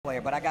player,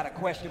 but I got a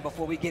question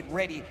before we get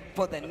ready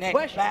for the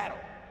next battle.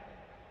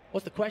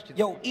 What's the question?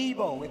 Yo,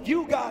 Evo, if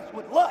you guys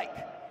would like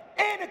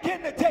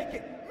Anakin to take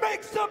it,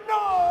 make some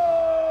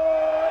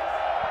noise!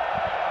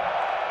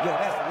 Yo,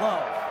 that's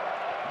love.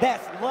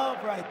 That's love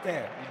right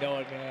there. You know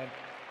it, man.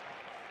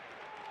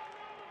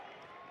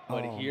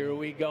 But here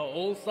we go.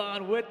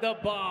 Ulsan with the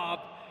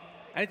bob.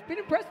 And it's been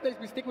impressive that he's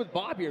been sticking with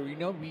Bob here. You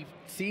know, we've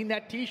seen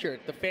that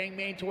t-shirt. The Fang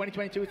Main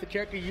 2022 is the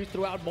character used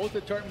throughout most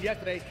of the tournament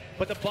yesterday.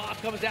 But the bob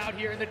comes out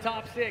here in the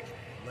top 6.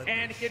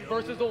 Anakin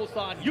versus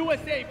Ulsan.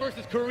 USA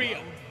versus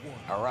Korea.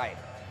 All right,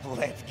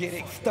 let's get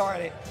it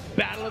started.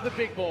 Battle of the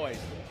big boys.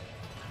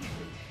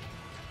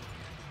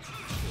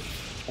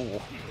 Oh,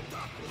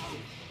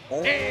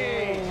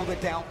 hey. The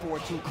down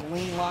 4-2.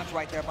 Clean launch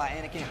right there by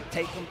Anakin.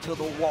 Take him to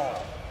the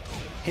wall.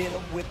 Hit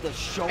him with the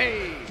shoulder.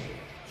 Hey.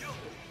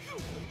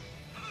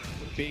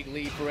 Big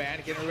lead for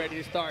Anakin and ready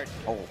to start.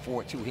 Oh,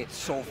 4-2 hit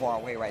so far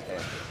away right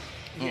there.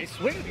 Yeah, he's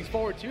swinging these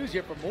forward 2s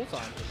here from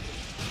Ulsan.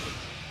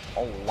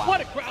 Oh, wow.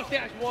 What a crouch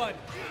dash 1.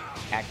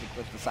 Actually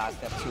flips the side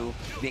step 2.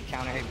 Big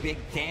counter hit, big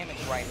damage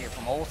right here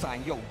from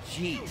Ulsan. Yo,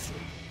 jeez.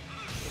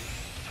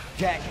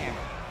 Jackhammer.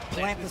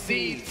 Plant the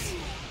seeds.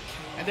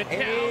 And the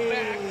down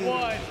back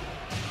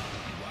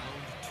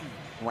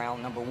 1.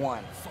 Round number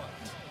 1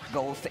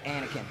 goes to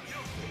Anakin.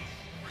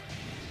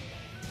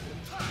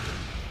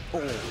 Oh,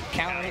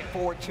 counter hit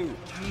 4-2.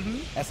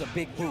 That's a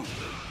big boot.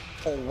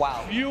 Oh,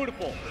 wow.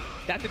 Beautiful.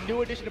 That's a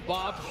new addition to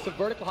Bob. It's a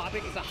vertical hop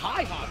kick. It's a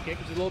high hop kick,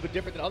 which is a little bit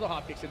different than other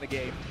hop kicks in the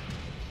game.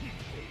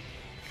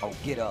 Oh,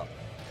 get up.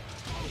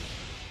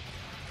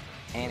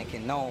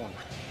 Anakin known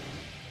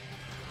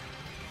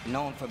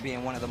for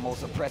being one of the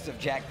most oppressive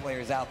Jack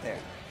players out there.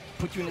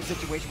 Put you in a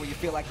situation where you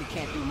feel like you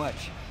can't do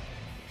much.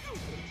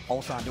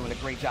 Ulsan doing a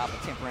great job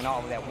of tempering all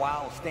of that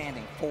while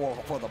standing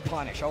for the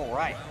punish. All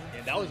right.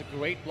 And that was a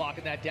great block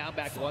in that down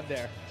back 1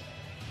 there.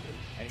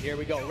 And here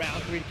we go,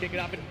 round 3 to kick it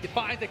up and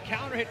finds a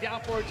counter hit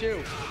down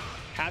 4-2.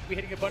 Have to be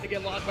hitting a button to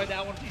get lost by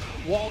that one.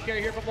 Wall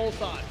carry here from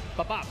Ulsan.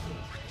 Pop.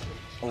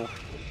 Oh,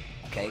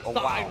 okay. Oh,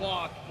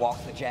 sidewalk. Wow.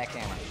 Walks the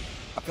jackhammer.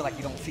 I feel like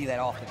you don't see that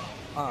often.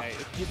 Okay.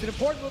 It's an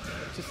important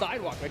move to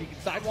sidewalk, right? You can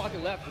sidewalk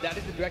it left, but that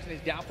is the direction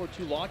his down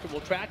 4-2 launcher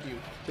will track you.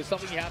 So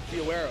something you have to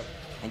be aware of.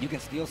 And you can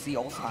still see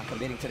Ulsan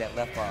committing to that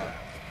left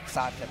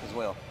side step as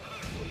well.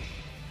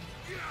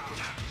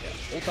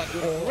 Yeah, Ulsan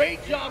doing a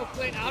great job of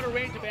playing out of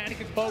range of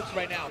Anakin's pokes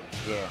right now.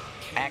 Yeah,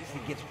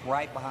 actually gets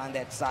right behind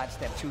that side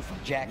step 2 from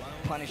Jack,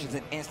 punishes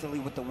it instantly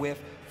with the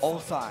whiff.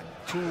 Ulsan,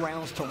 2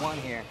 rounds to 1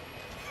 here,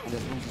 and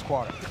this loses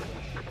quarter.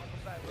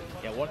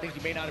 Yeah, one thing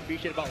you may not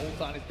appreciate about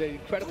Ulsan is the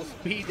incredible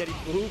speed that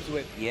he moves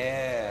with.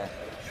 Yeah.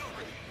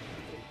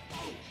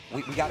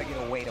 We got to get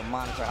a way to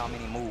monitor how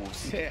many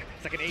moves. Yeah,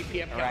 it's like an 8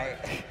 p.m. count.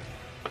 Right?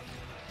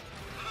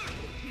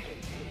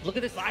 Look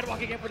at the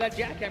sidewalk again for that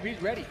jackhammer.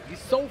 He's ready. He's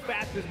so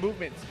fast with his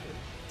movements.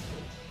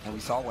 And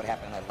we saw what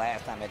happened that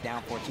last time. That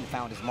down 4-2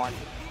 found his mark.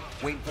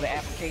 Waiting for the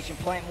application,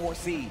 plant more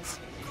seeds.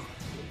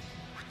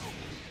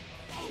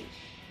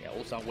 Yeah,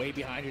 Ulsan way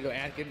behind here, though.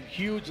 Anakin,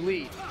 huge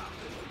lead.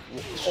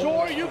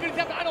 Sure, you can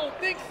attempt. I don't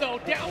think so.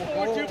 Down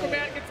 4-2 from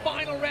Anakin's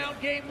final round,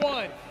 game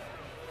 1.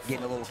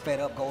 Getting a little fed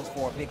up, goes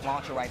for a big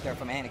launcher right there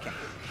from Anakin.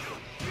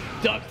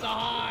 Ducks the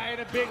high and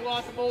a big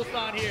loss from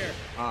Ulsan here.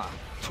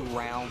 2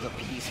 rounds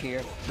apiece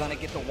here. Gonna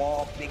get the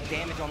wall, big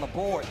damage on the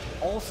board.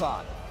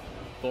 Ulsan.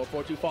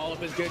 4-4-2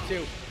 follow-up is good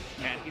too.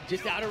 And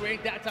just out of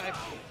range that time.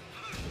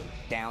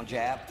 Down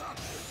jab.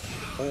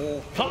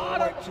 Oh,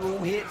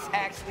 4-2 hits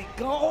actually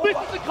go. This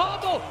is the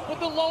combo, but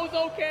the low's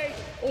okay.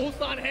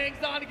 Ulsan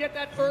hangs on to get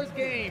that first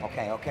game.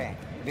 Okay.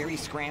 Very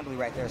scrambly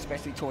right there,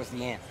 especially towards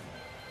the end.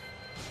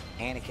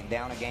 Anakin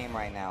down a game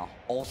right now.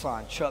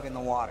 Ulsan chugging the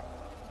water.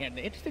 And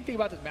the interesting thing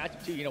about this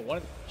matchup too, you know, one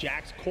of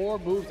Jack's core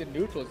moves in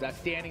neutral is that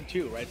standing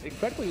 2, right? It's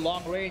incredibly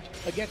long range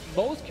against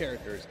most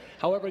characters.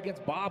 However,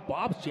 against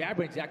Bob's jab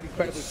range is actually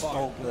incredibly far.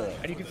 So good.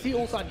 And you can see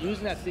Ulsan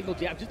using that single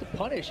jab just to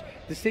punish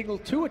the single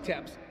 2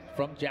 attempts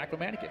from Jack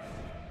from Anakin.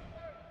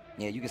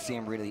 Yeah, you can see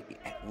him really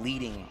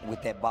leading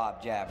with that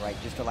Bob jab, right?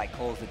 Just to like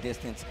close the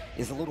distance.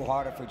 It's a little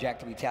harder for Jack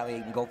to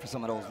retaliate and go for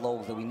some of those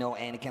lows that we know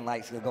Anakin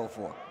likes to go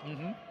for.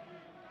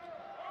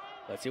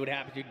 Let's see what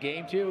happens in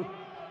game 2.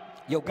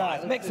 Yo,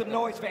 guys, make some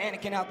noise for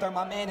Anakin out there.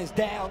 My man is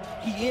down.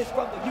 He is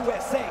from the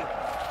USA.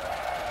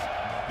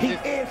 He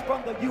is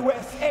from the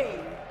USA.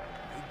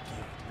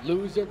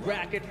 Loser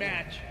bracket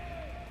match.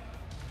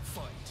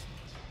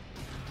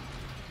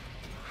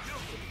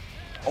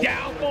 Oh.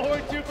 Down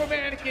 4-2 from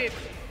Anakin.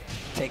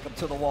 Take him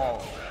to the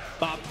wall.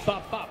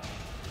 Bop.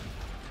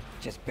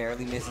 Just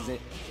barely misses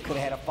it. Could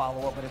have had a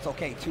follow-up, but it's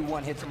okay.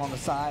 2-1 hits him on the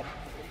side.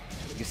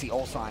 You can see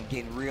Ulsan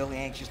getting really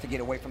anxious to get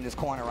away from this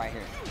corner right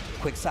here.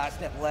 Quick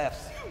sidestep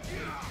lefts.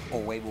 Oh,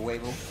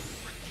 wabble.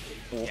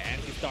 Yeah,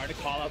 Anakin's starting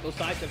to call out those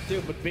side steps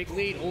too, but big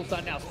lead.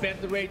 Ulsan now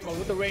spends the rage mode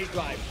with the rage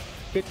drive.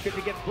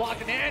 50-50 gets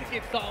blocked, and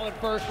Anakin solid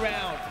first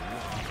round.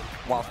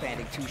 While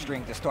standing 2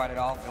 string to start it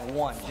off, and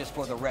 1 just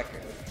for the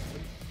record.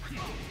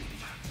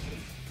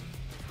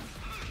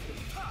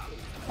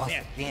 once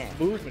Man, again.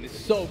 movement is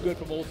so good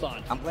from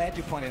Ulsan. I'm glad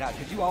you pointed out,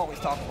 because you always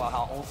talk about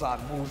how Ulsan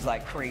moves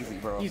like crazy,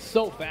 bro. He's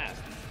so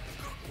fast.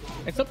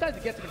 And sometimes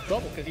it gets him in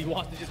trouble because he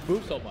wants to just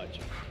move so much.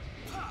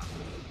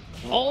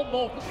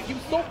 Almost. He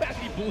was so fast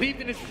he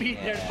believed in his speed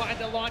there to find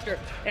the launcher.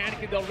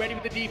 Anakin though ready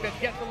with the defense,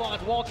 gets the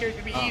launch. Wall carry's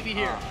gonna be easy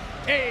here.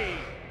 Hey!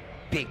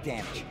 Big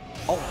damage.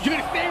 Oh, You're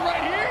gonna stay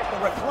right here?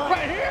 the recline.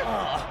 Right here?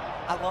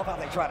 I love how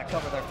they try to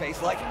cover their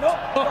face like, no,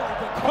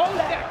 Close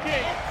that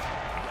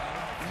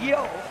kick!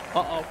 Yo.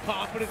 Uh-oh,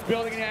 confidence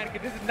building in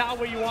Anakin. This is not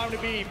where you want him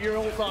to be if you're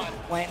Ulsan.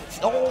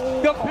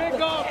 Oh, The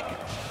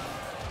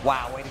pickup!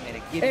 Wow, wait a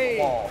minute. Give me the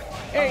ball.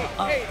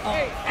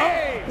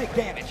 Hey! Big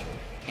damage.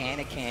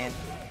 Anakin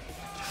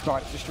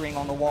starts the string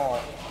on the wall.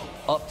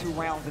 Up 2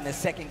 rounds in the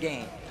second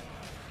game.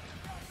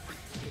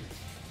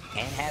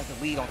 And has the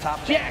lead on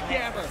top of that.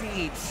 Jackhammer!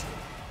 Seeds.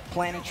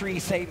 Planting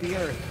trees save the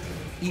earth.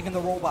 Even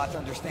the robots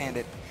understand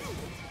it.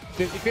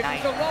 50-50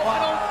 I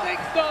don't think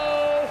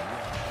so!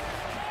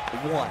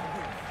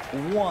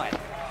 1.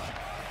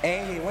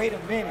 Hey, wait a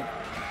minute.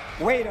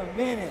 Wait a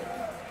minute.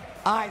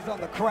 Eyes on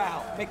the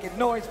crowd, making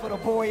noise for the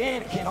boy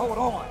Anakin. Hold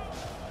on.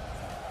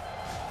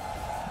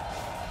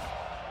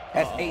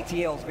 That's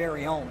ATL's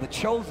very own, the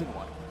chosen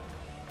one.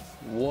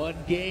 1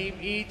 game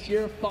each,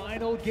 your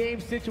final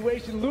game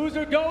situation.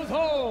 Loser goes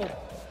home.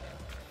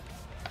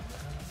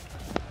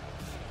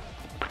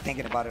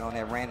 Thinking about it on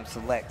that random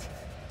select.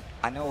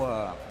 I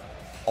know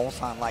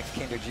Ulsan likes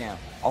Kinder Gem.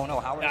 Oh no,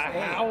 Howard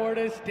Estate. Howard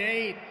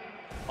Estate.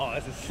 Oh,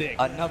 this is sick.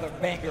 Another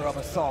banger of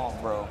a song,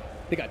 bro.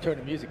 They got to turn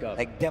the music up.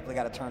 They definitely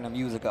got to turn the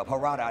music up.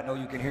 Harada, I know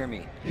you can hear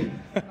me.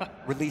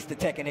 Release the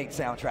Tekken 8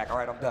 soundtrack. All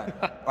right, I'm done.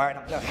 All right,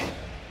 I'm done.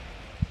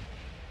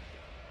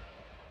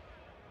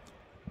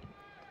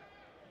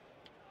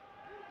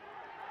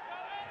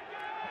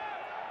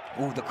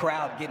 Ooh, the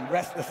crowd getting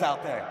restless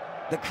out there.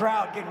 The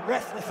crowd getting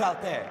restless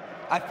out there.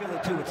 I feel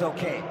it too, it's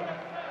okay.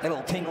 That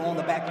little tingle on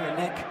the back of your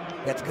neck,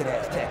 that's good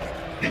ass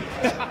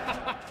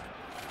Tekken.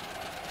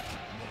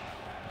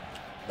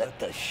 Let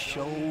the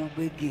show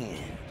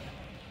begin.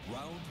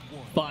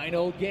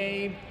 Final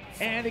game,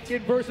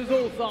 Anakin versus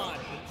Ulsan.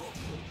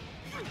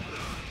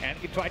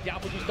 Anakin tried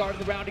down when you started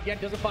the round again,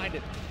 doesn't find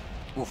it.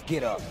 Oof,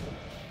 get up.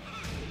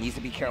 Needs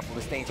to be careful.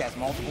 The stage has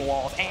multiple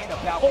walls and a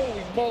balcony.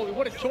 Holy moly,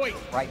 what a choice.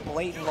 Right,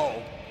 blatant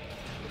low.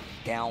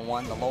 Down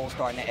 1, the low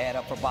starting to add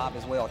up for Bob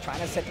as well. Trying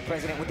to set the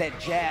president with that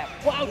jab.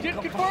 Wow,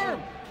 didn't confirm.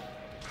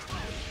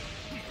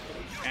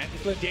 Anakin's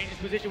still in dangerous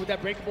position with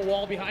that breakable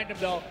wall behind him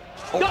though.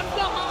 Oh, Ducks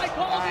the high,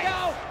 calls it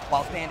out.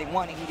 While standing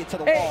 1, he can get to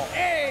the wall.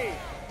 Hey!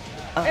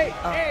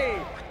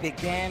 Big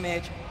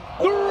damage.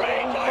 The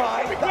range!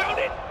 He's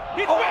grounded!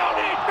 He's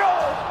grounded! No!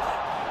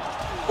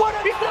 What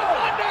a He's still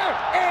under!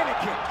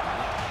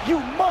 Anakin, you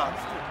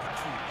monster!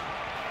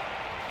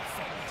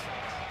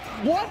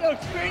 What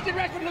a strange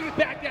interaction. Look at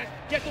the back dash.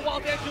 Gets the wall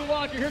dash to the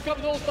launcher. Here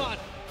comes Ulsan.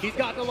 He's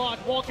got the launch.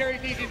 Wall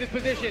carries easy in this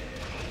position.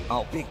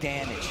 Oh, big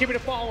damage. Give it a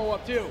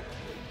follow-up too.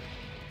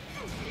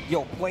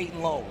 Yo,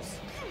 blatant lows.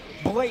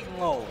 Blatant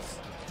lows.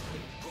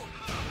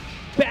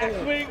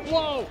 Backswing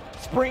low.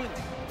 Spring.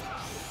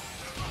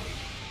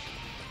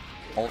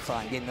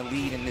 Ulsan getting the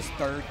lead in this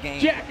 3rd game.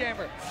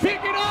 Jackhammer.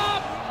 Pick it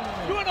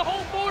up. Doing the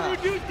whole forward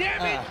reduce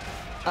damage.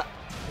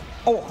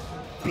 Oh,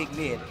 big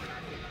mid.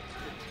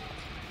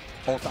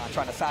 Ulsan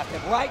trying to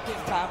sidestep right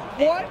this time.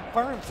 What? And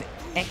confirms it.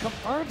 And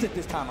confirms it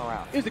this time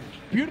around. It was a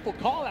beautiful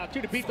call out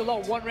too to beat the low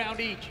 1 round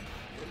each.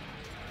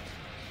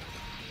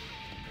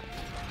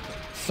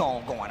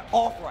 Song going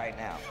off right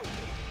now.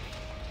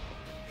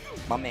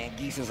 My man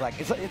Geese is like,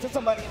 is there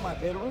somebody in my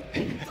bedroom?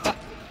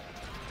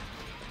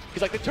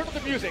 He's like, turn up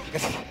the music.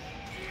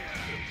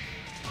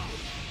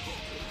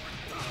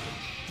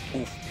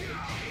 Oof.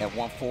 At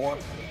 1-4,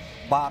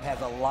 Bob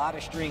has a lot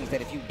of strings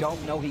that if you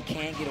don't know, he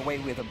can get away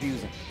with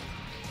abusing.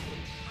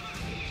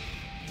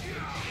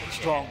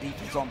 Strong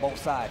defense on both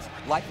sides.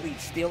 Likely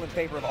still in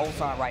favor of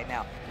Ulsan right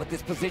now. But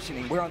this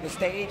positioning, we're on the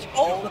stage.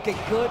 Oh, looking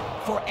good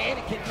for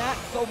Anakin. Not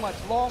so much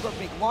longer.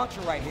 Big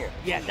launcher right here.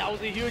 Yes, that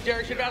was a huge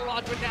error. Should have got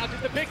launched, but now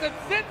just the pick that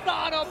sits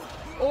on him.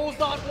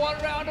 Ulsan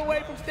 1 round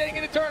away from staying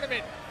in the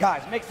tournament.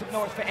 Guys, make some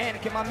noise for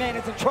Anakin. My man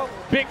is in trouble.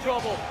 Big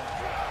trouble.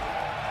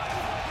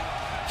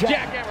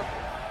 Jackhammer.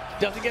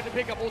 Doesn't get the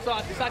pickup.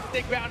 Ulsan decides to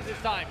stay grounded this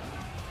time.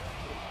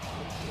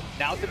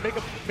 Now it's a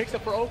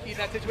mix-up for Oki in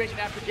that situation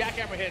after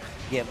Jackhammer hits.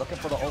 Yeah, looking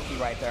for the Oki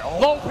right there. Oh.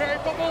 Low parry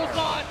from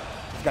Ulsan.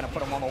 He's going to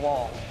put him on the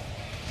wall.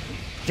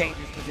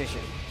 Dangerous position.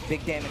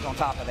 Big damage on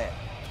top of that.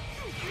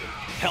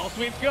 Hell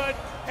sweep's good.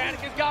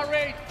 Anakin's got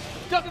range.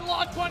 Doesn't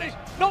launch punish.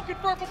 No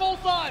confirm from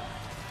Ulsan.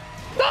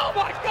 Oh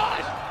my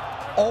gosh!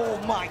 Oh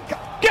my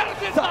God! Get him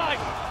this time!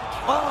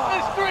 Oh.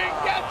 The string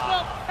gets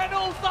him, and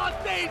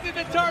Ulsan stays in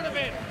the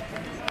tournament.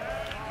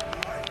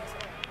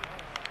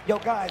 Yo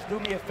guys, do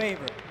me a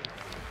favor.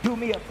 Do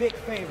me a big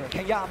favor.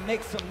 Can y'all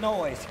make some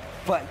noise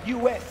for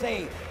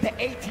USA, the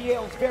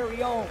ATL's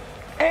very own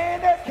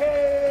Anakin?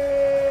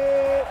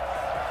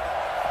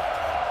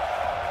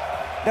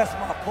 That's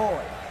my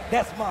boy.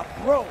 That's my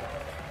bro.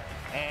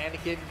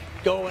 Anakin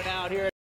going out here.